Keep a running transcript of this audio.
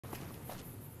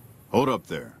Hold up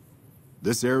there.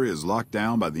 This area is locked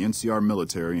down by the NCR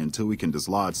military until we can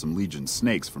dislodge some Legion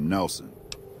snakes from Nelson.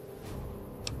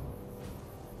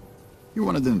 You're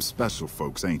one of them special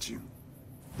folks, ain't you?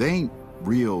 They ain't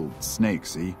real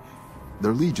snakes, see?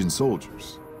 They're Legion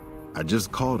soldiers. I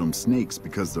just called them snakes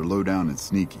because they're low down and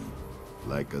sneaky.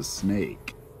 Like a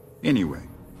snake. Anyway,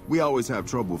 we always have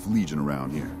trouble with Legion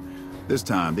around here. This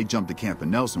time, they jumped to Camp in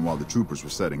Nelson while the troopers were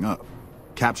setting up.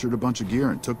 Captured a bunch of gear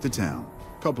and took the town.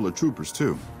 Couple of troopers,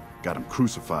 too. Got them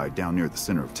crucified down near the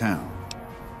center of town.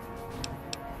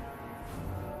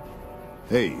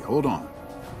 Hey, hold on.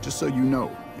 Just so you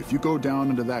know, if you go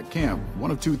down into that camp, one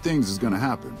of two things is gonna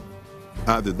happen.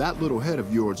 Either that little head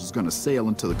of yours is gonna sail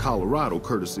into the Colorado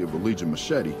courtesy of a Legion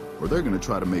machete, or they're gonna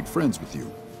try to make friends with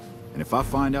you. And if I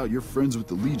find out you're friends with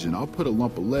the Legion, I'll put a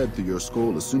lump of lead through your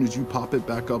skull as soon as you pop it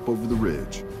back up over the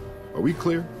ridge. Are we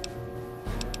clear?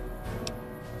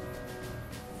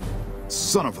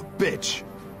 Son of a bitch!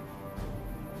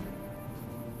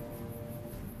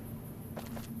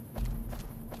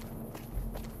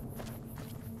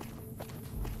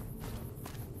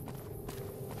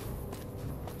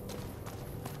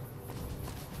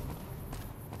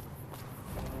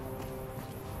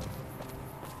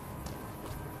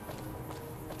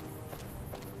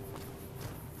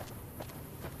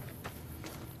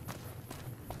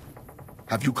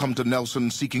 Have you come to Nelson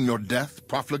seeking your death,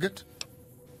 profligate?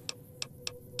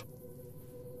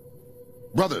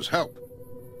 Brothers, help!